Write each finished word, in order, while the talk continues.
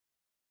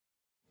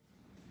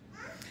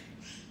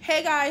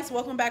Hey guys,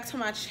 welcome back to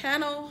my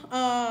channel.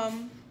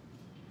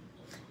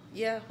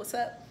 Yeah, what's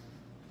up?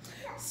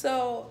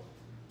 So,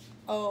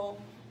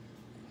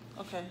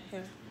 okay,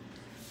 here.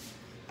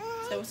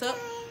 Say what's up.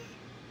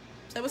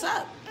 Say what's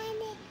up.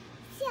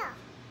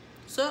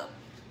 What's up?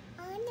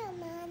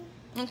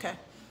 Okay.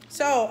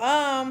 So,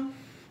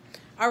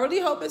 I really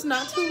hope it's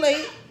not too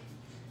late,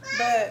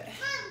 but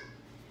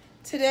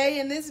today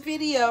in this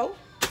video,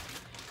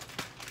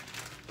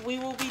 we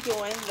will be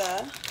doing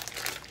the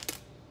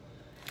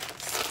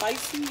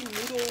spicy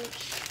noodle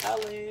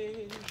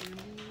challenge.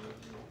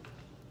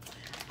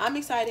 I'm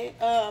excited.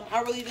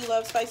 I really do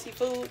love spicy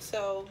food,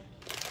 so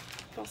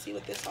we'll see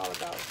what this is all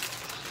about.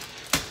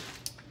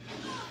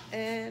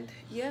 And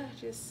yeah,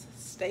 just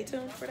stay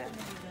tuned for that.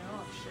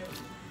 Oh shit.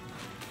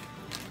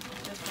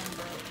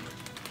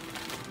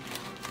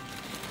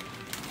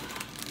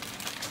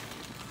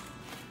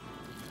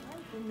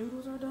 Alright, the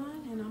noodles are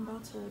done and I'm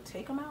about to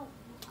take them out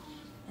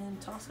and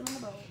toss them in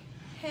the bowl.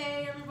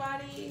 Hey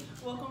everybody,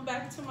 welcome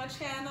back to my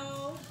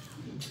channel.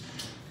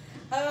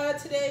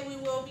 Today we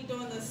will be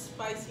doing the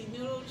spicy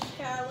noodle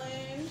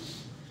challenge.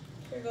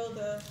 Here go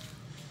the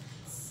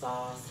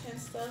sauce and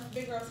stuff.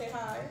 Big girl, say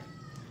hi.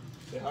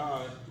 Say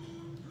hi.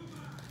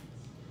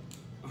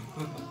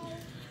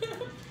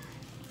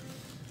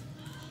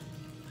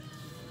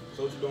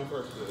 So what you doing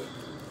first today?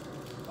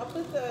 I'll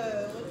put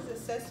the, what is it,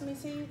 sesame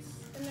seeds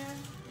in there.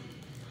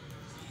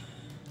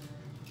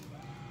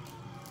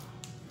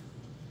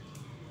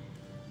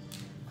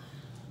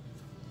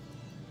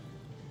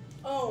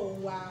 Oh,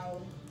 wow.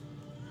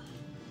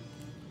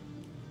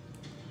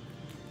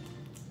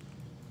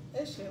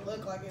 This shit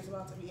look like it's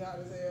about to be hot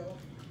as hell.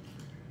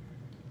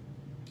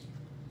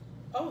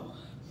 Oh,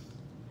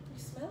 you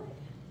smell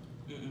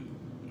it?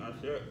 Not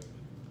yet.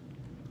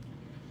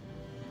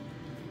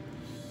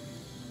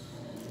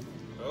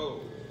 Oh.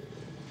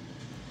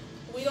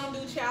 We don't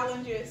do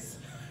challenges.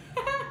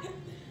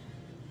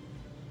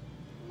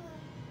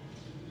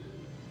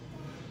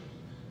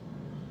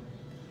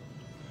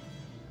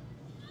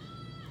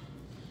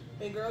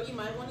 Big girl, you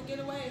might want to get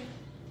away.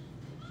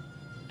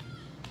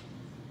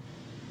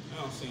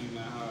 I don't seem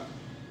that hot.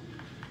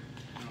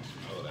 I don't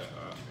smell that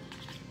hot.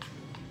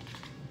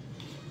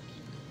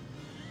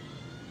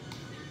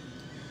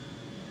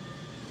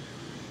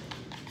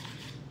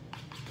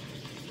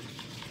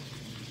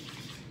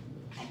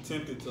 I'm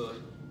tempted to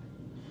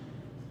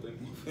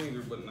stick my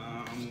finger, but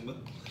nah,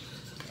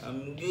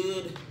 I'm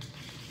good.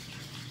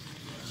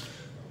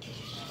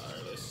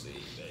 Alright, let's see,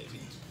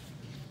 baby.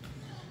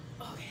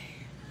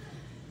 Okay,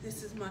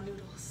 this is my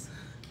noodles.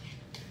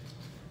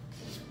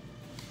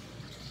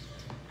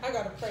 I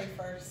gotta pray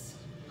first.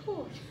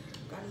 Whew.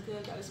 God is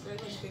good, God is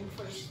great, anything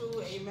for this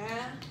food,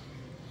 amen.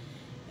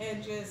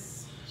 And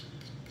just,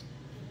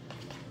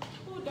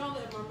 oh, don't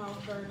let my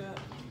mouth burn up.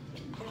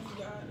 Thank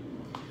you, God.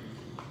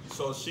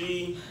 So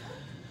she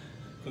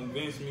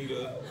convinced me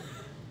to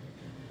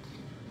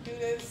Do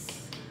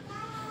this.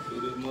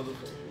 do this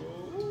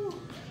motherfucker. Ooh.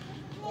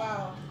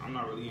 Wow. I'm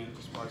not really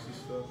into spicy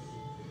stuff.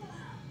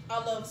 I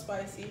love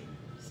spicy,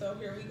 so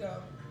here we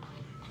go.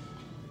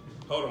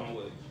 Hold on,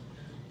 wait.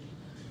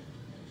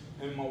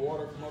 And my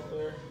water from up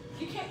there.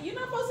 You can't, you're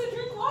not supposed to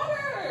drink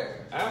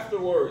water.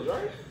 Afterwards,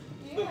 right?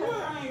 Yeah. Look, what?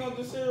 I ain't gonna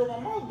just sit here with my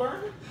mouth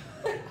burning.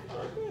 Right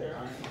there. I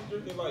ain't gonna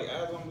drink it like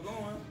as I'm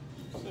going.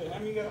 Shit,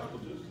 hand me that apple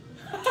juice.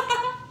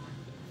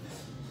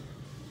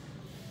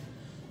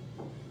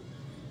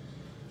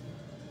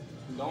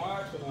 Don't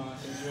ask for none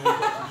since you ain't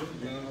supposed to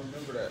drink, man.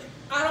 Remember that.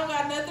 I don't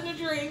got nothing to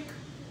drink.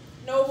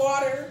 No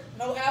water,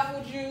 no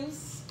apple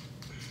juice.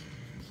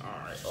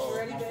 Alright. You Oh,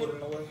 ready, my babe? foot in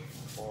the way?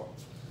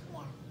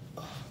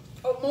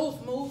 Oh,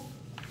 move.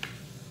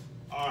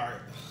 Alright.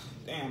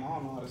 Damn, I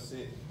don't know how to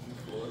sit on the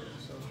floor,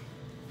 so.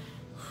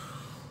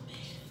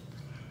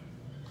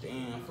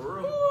 Damn, for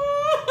real.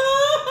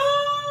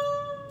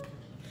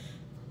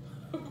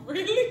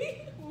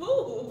 Really?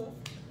 Move.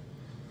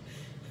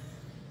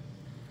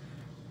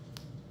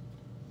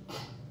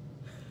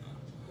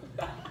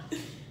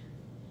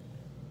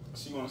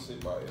 She wanna sit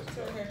by us.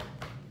 Sit right here.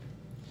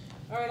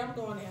 All right, I'm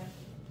going in.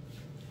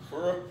 For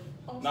real?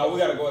 No, we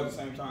gotta go at the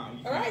same time.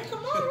 All right, come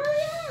on,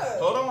 hurry up.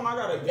 Hold on, I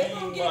gotta They gain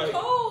gonna get like.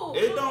 cold.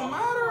 It don't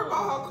matter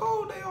about how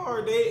cold they are.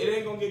 It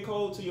ain't gonna get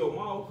cold to your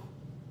mouth.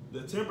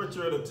 The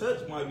temperature of the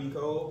touch might be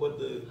cold, but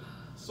the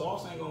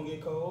sauce ain't gonna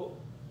get cold.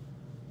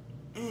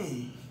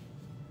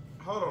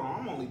 Hold on,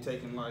 I'm only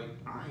taking like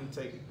I ain't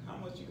taking. How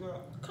much you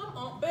got? Come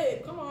on,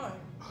 babe. Come on.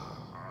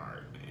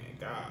 Alright, man.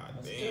 God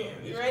Let's do damn,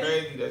 it. You it's ready?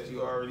 crazy that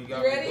you already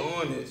got You me ready?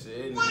 doing this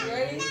shit. You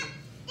ready?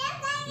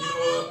 You know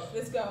what?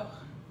 Let's go.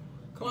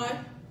 Come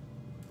on.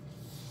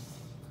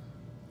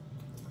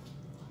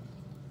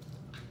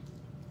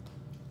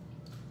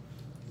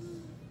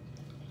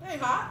 Hey,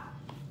 hot.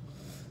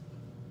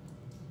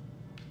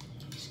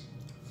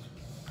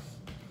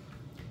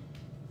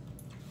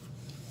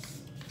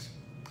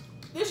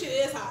 This shit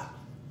is hot.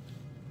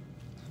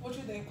 What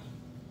you think?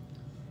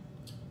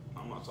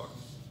 I'm not talking.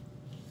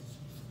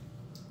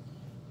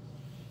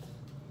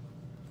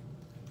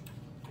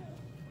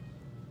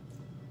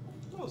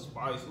 A little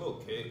spice, a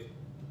little kick.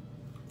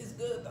 It's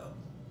good though.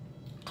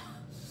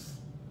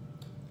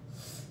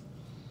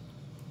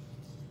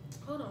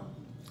 Hold on.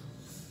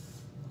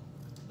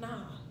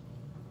 Nah.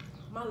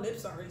 My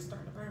lips already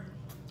starting to burn.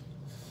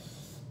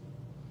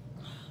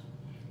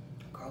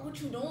 Girl,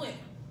 what you doing?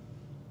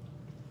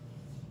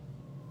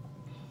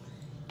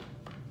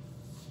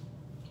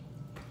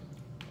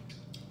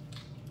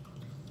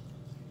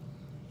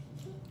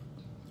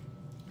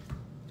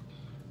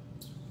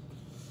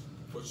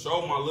 For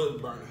sure, my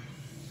lips burning.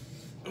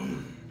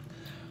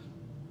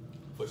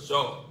 For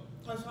sure.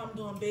 That's why I'm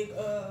doing big,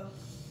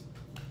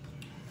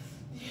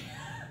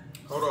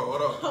 Hold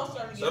on. I'm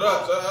starting to Shut get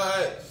up, hot. shut up.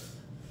 Hey.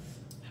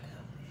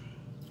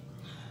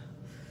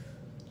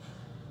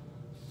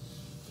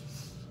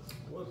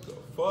 What the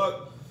fuck?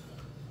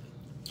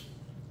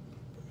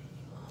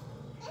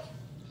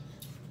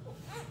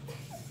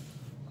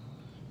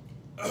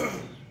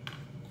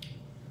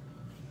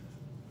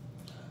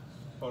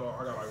 Hold on,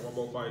 I got like one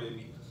more bite in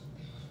me.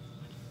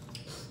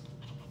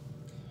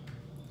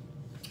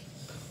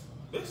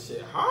 This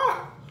shit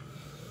hot.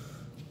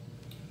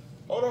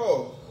 Hold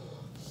on.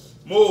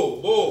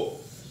 Move.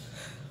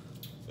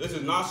 This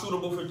is not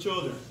suitable for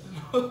children.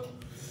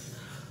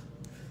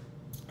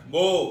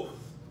 Move.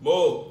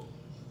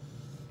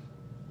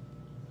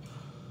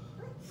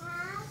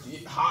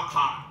 Yeah,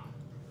 hot.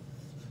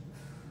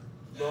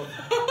 Blow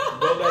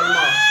daddy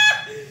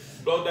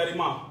mouth. Blow daddy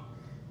mouth.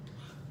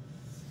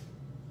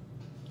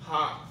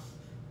 Hot.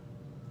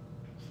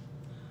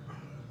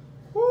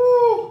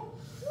 Woo.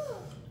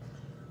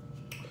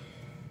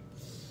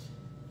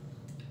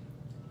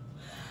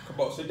 Come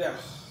on, sit down.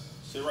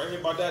 Sit right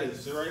here by daddy.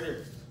 Sit right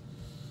here.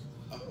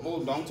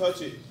 Move, don't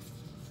touch it.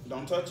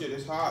 Don't touch it,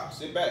 it's hot.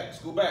 Sit back,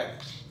 scoot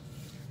back.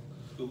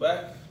 Scoot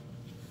back.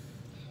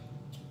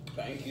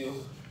 Thank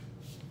you.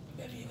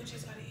 Baby, you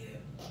just gotta eat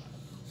it.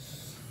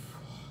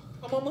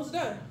 I'm almost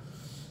done.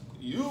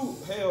 You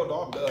held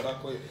off, done. I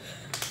quit.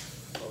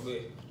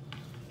 Okay.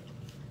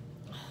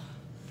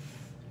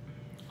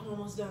 I'm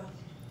almost done.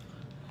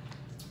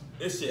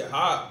 This shit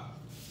hot.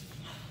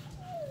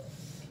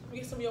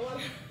 Get some of your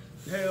water.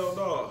 Hell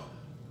no.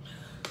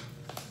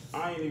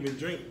 I ain't even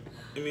drink.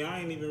 I mean, I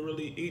ain't even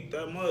really eat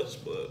that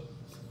much, but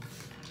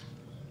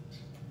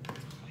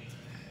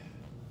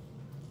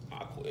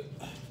I quit.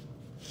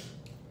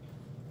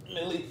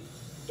 Millie,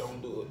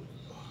 don't do it.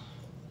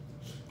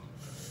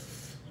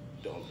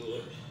 Don't do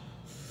it.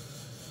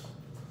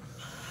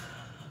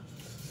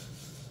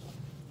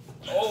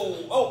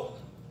 Oh.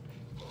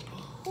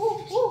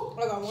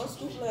 Woo. I got one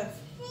scoop left.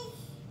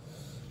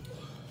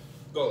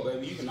 Go,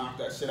 baby. You can knock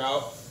that shit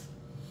out.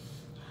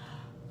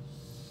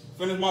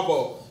 Finish my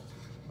bowl.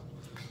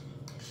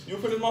 You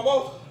finish my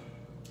bowl?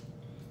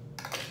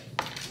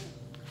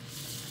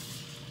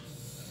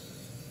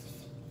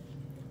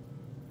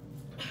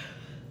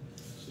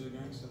 Shit,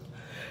 gangster.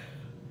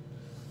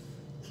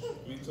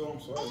 Me too, I'm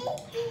sorry.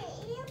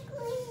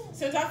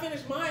 Since I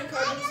finished mine, can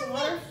I drink some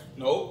water?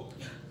 Nope.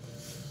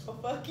 Oh,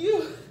 fuck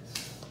you.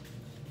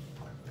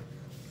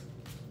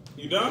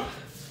 You done?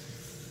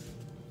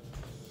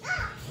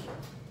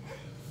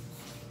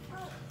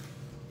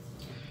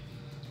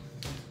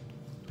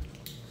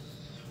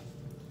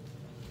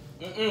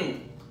 Mm-mm.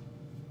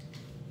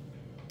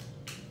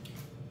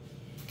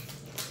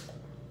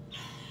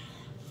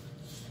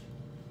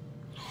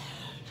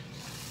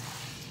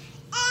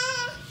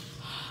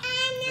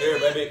 Here,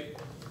 baby.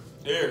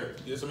 Here,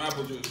 get some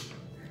apple juice.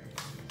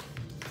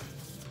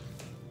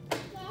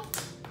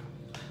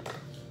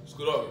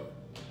 Scoot over.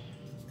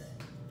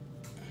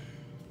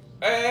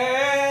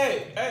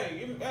 Hey,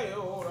 give me,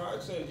 hold on. I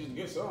said just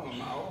get some.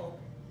 Now.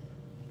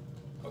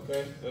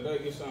 Okay, let her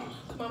get some.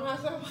 Come on,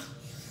 myself.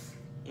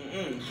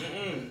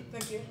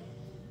 Thank you.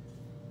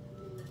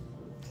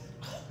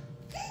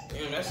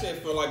 Damn, that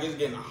shit feel like it's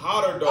getting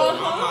hotter though. I'm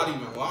not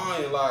even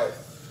lying, like.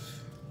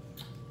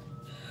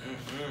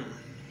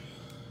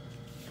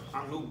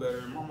 I knew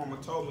better. My mama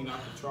told me not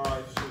to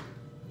try shit.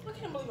 I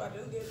can't believe I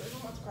just did this.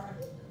 I'm about to cry.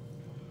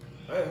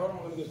 Hey, hold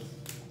on, let me get.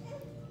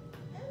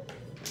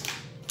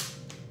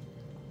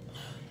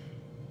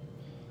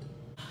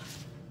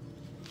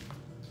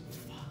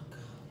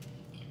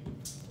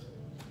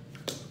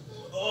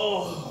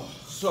 Oh,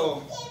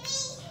 so.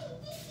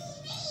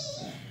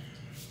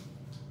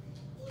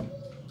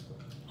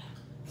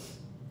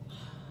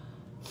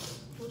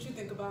 What you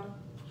think about him?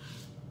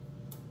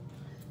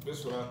 This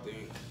is what I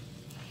think.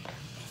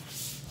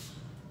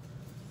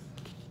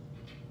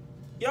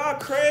 Y'all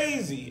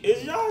crazy.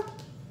 Is y'all,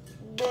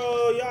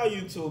 bro, y'all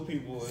YouTube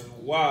people is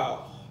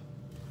wild.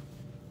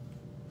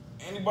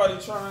 Anybody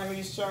trying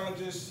these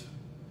challenges,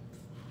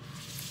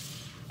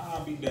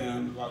 I'll be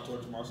damned if I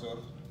torture myself.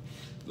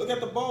 Look at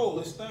the bowl,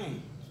 this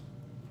thing.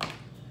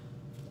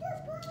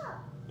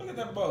 Look at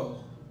that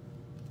bowl.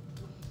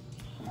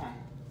 Come on.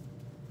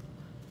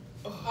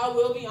 I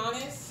will be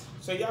honest.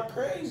 So y'all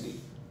crazy.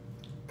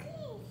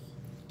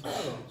 Tell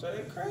them, say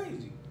they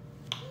crazy.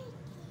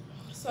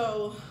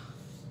 So,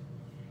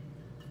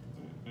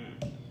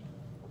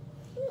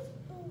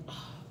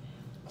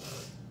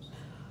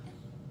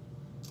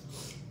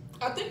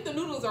 I think the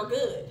noodles are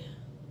good.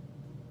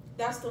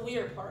 That's the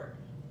weird part.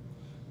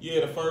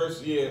 Yeah,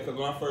 because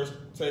when I first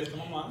tasted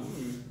them, I'm like,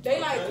 They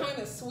like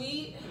kind of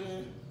sweet.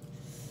 Yeah.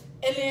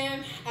 And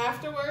then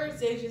afterwards,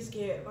 they just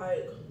get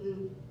like.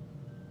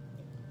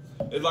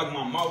 It's like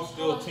my mouth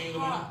still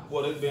tingling.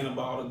 Well, it's been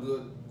about a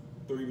good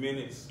 3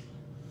 minutes.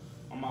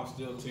 My mouth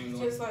still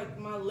tingling. Just like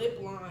my lip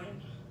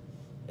line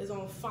is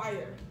on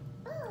fire.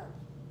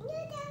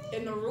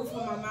 In the roof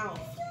of my mouth.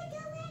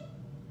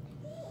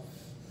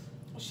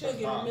 I should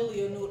give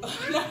Amelia a noodle.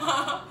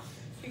 Nah,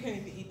 she can't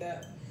even eat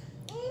that.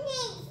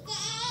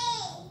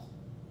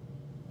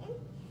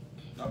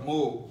 Now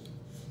move.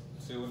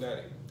 Sit with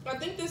daddy. I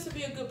think this would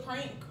be a good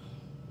prank.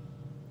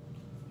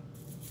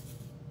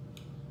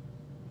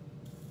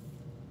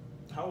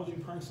 How would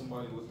you prank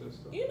somebody with this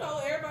stuff? You know,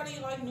 everybody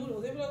like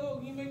noodles. They be like, oh,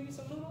 can you make me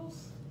some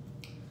noodles?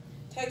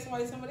 Take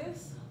somebody some of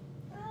this.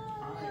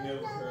 I ain't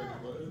never heard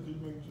it, but can you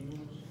make some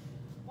noodles?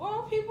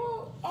 Well,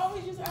 people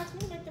always just ask me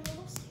to make the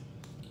noodles.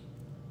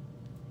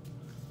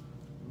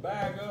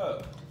 Bag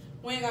up.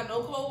 We ain't got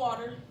no cold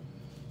water.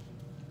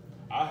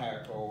 I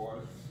had cold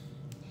water.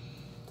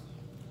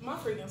 My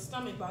freaking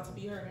stomach about to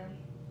be hurting.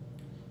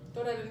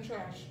 Throw that in the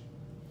trash.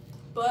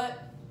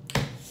 But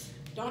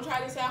don't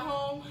try this at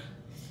home.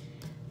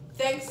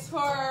 Thanks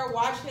for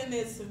watching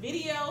this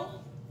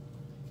video.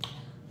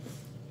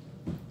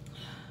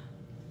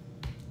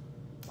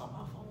 My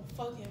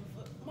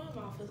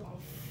mouth is on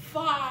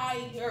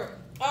fire.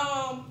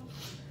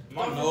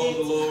 My nose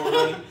a little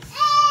runny.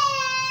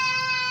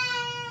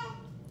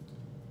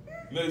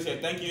 Millie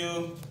said thank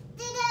you.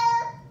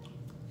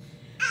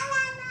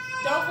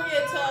 Don't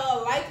forget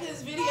to like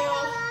this video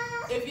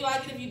if you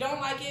like it. If you don't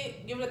like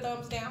it, give it a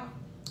thumbs down.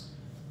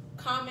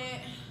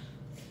 Comment,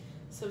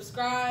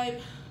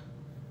 subscribe.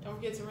 Don't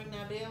forget to ring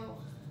that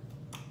bell.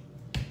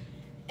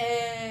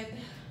 And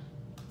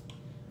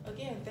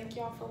again, thank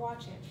y'all for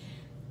watching.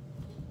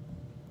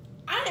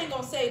 I ain't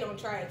gonna say don't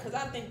try it because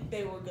I think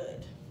they were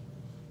good.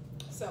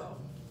 So,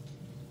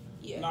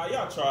 yeah. Nah,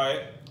 y'all try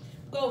it.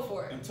 Go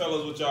for it. And tell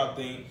us what y'all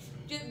think.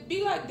 Just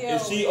be like Dayle.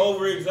 Is she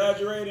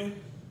over-exaggerating?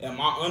 Am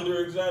I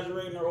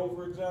under-exaggerating or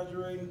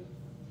over-exaggerating?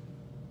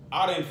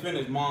 I didn't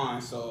finish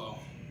mine, so...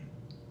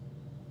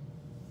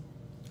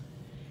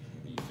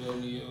 You feel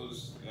me? It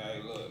was...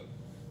 Hey, look.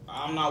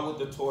 I'm not with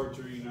the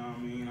torture, you know what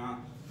I mean? I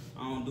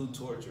don't do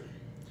torture.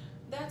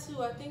 That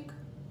too, I think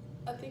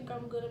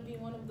I'm gonna be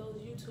one of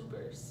those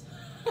YouTubers.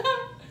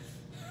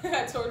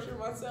 I torture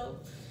myself.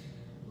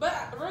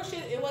 But real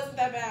shit, it wasn't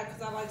that bad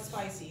because I like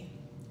spicy.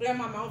 And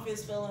my mouth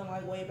is feeling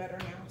like way better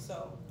now.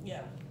 So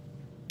yeah.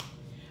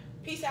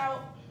 Peace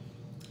out.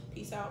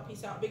 Peace out.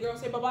 Peace out. Big girl,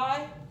 say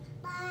bye-bye.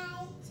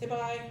 Bye. Say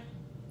bye.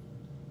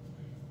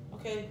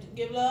 Okay,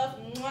 give love.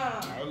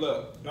 Mwah. All right,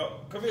 look. No,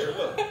 come here,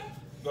 look.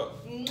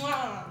 Look.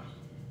 Mwah.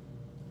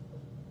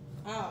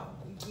 Oh,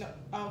 no.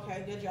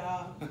 Okay, good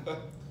job.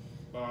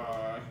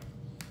 Bye.